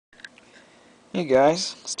Hey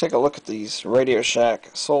guys, let's take a look at these Radio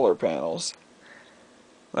Shack solar panels.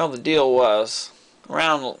 Well, the deal was,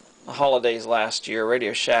 around the holidays last year,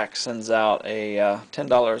 Radio Shack sends out a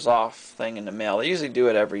 $10 off thing in the mail. They usually do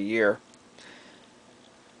it every year.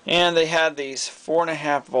 And they had these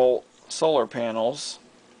 4.5 volt solar panels,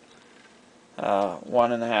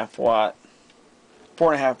 1.5 watt,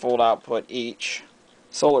 4.5 volt output each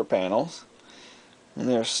solar panels. And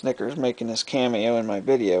there's Snickers making his cameo in my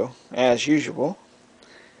video, as usual.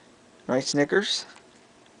 Right, Snickers?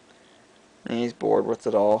 And he's bored with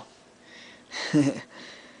it all.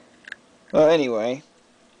 Well, anyway,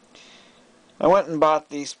 I went and bought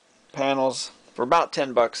these panels for about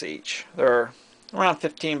 10 bucks each. They're around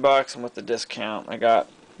 15 bucks, and with the discount, I got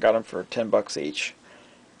them for 10 bucks each.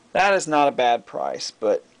 That is not a bad price,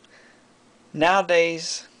 but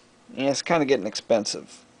nowadays, it's kind of getting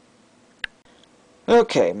expensive.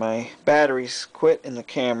 Okay, my batteries quit in the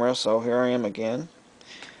camera, so here I am again.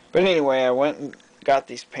 But anyway, I went and got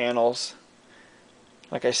these panels.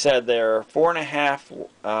 Like I said, they're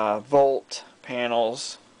 4.5 volt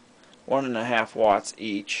panels, 1.5 watts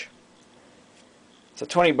each. So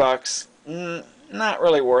 20 bucks, not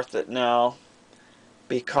really worth it now,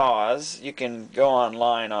 because you can go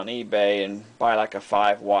online on eBay and buy like a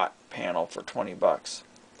 5 watt panel for 20 bucks.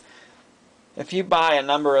 If you buy a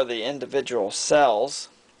number of the individual cells,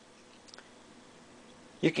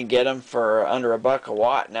 you can get them for under $1 a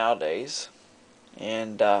watt nowadays.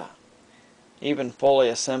 And even fully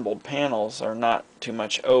assembled panels are not too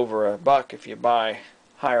much over $1 if you buy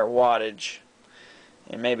higher wattage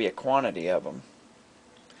and maybe a quantity of them.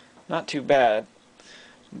 Not too bad,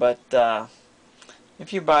 but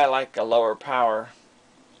if you buy like a lower power,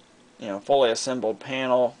 fully assembled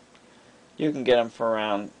panel, you can get them for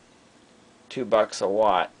around $2 a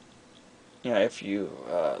watt. If you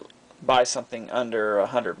buy something under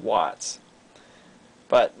 100 watts.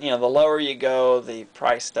 But the lower you go, the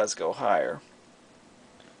price does go higher.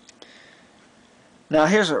 Now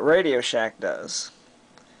here's what Radio Shack does.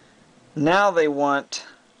 Now they want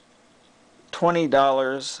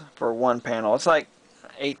 $20 for one panel. It's like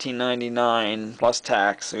 $18.99 plus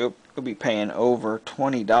tax. You'll be paying over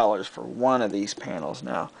 $20 for one of these panels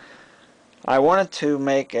now. I wanted to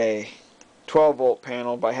make a 12 volt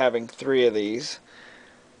panel by having 3 of these.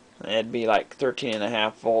 It'd be like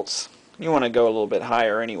 13.5 volts. You want to go a little bit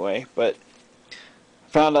higher anyway, but I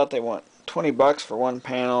found out they want 20 bucks for one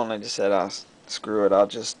panel, and I just said, screw it, I'll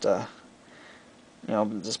just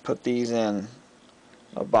just put these in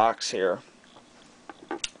a box here.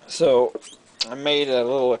 So I made a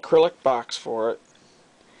little acrylic box for it,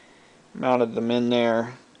 mounted them in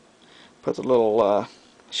there, put the little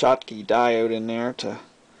Schottky diode in there to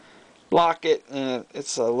block it, and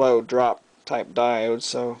it's a low drop type diode,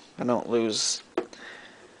 so I don't lose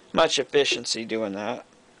much efficiency doing that.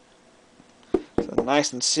 So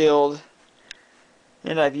nice and sealed,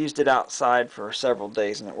 and I've used it outside for several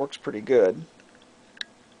days and it works pretty good.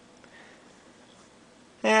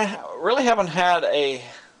 Really haven't had a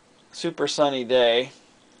super sunny day.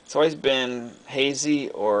 It's always been hazy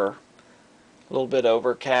or a little bit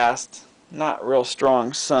overcast, not real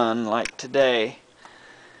strong sun like today.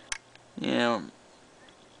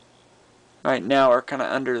 Right now we're kind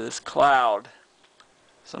of under this cloud,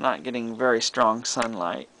 so not getting very strong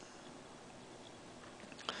sunlight.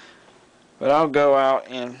 But I'll go out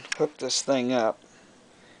and hook this thing up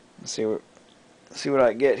and see what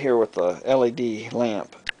I get here with the LED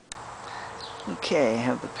lamp. Okay, I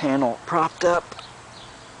have the panel propped up.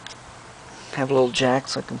 Have a little jack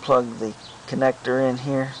so I can plug the connector in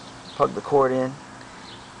here, plug the cord in.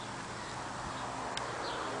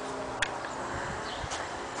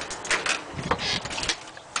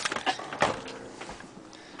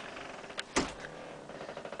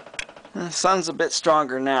 The sun's a bit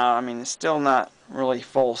stronger now. I mean, it's still not really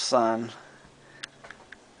full sun.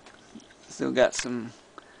 Still got some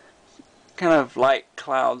kind of light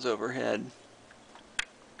clouds overhead.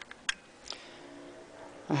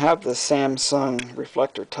 I have the Samsung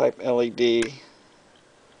reflector type LED.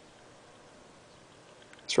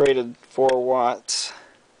 It's rated 4 watts.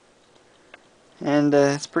 And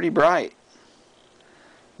it's pretty bright.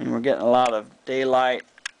 And we're getting a lot of daylight,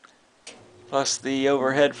 plus the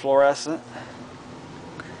overhead fluorescent.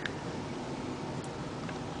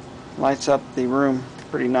 Lights up the room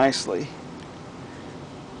pretty nicely.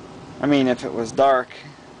 I mean, if it was dark,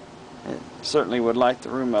 it certainly would light the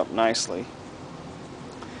room up nicely.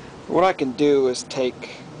 What I can do is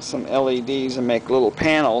take some LEDs and make little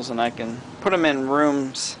panels, and I can put them in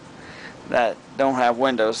rooms that don't have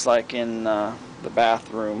windows, like in the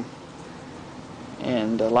bathroom,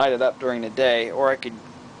 and light it up during the day. Or I could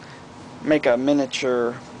make a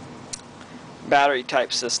miniature battery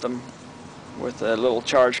type system with a little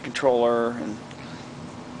charge controller and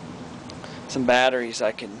some batteries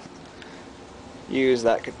I could use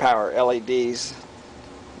that could power LEDs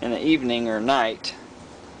in the evening or night.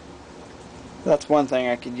 That's one thing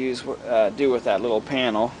I could use do with that little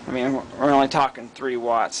panel. I mean, we're only talking 3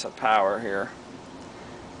 watts of power here,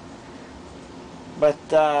 but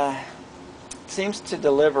it seems to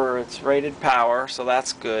deliver its rated power, so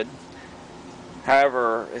that's good.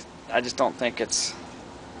 However, I just don't think it's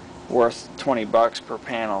worth 20 bucks per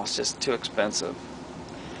panel. It's just too expensive.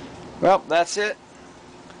 Well, that's it.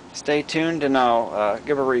 Stay tuned and I'll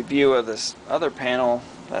give a review of this other panel,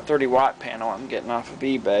 that 30-watt panel I'm getting off of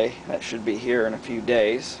eBay. That should be here in a few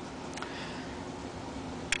days.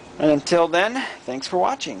 And until then, thanks for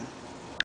watching.